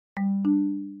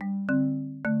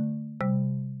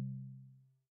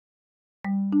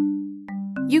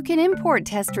You can import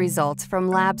test results from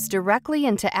labs directly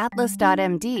into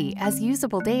Atlas.md as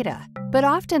usable data, but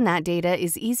often that data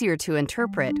is easier to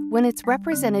interpret when it's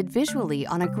represented visually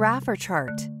on a graph or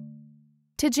chart.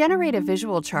 To generate a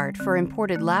visual chart for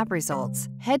imported lab results,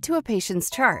 head to a patient's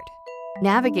chart.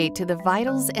 Navigate to the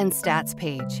Vitals and Stats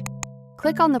page.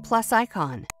 Click on the plus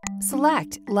icon.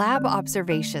 Select Lab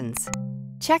Observations.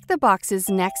 Check the boxes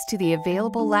next to the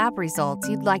available lab results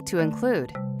you'd like to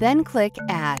include, then click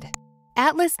Add.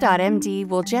 Atlas.md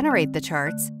will generate the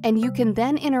charts, and you can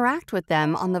then interact with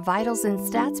them on the Vitals and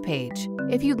Stats page.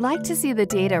 If you'd like to see the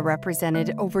data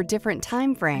represented over different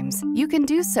time frames, you can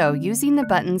do so using the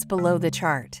buttons below the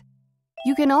chart.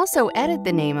 You can also edit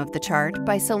the name of the chart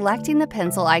by selecting the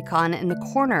pencil icon in the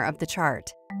corner of the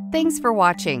chart. Thanks for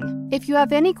watching. If you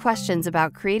have any questions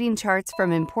about creating charts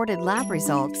from imported lab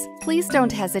results, please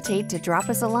don't hesitate to drop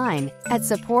us a line at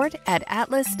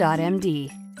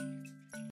support@atlas.md.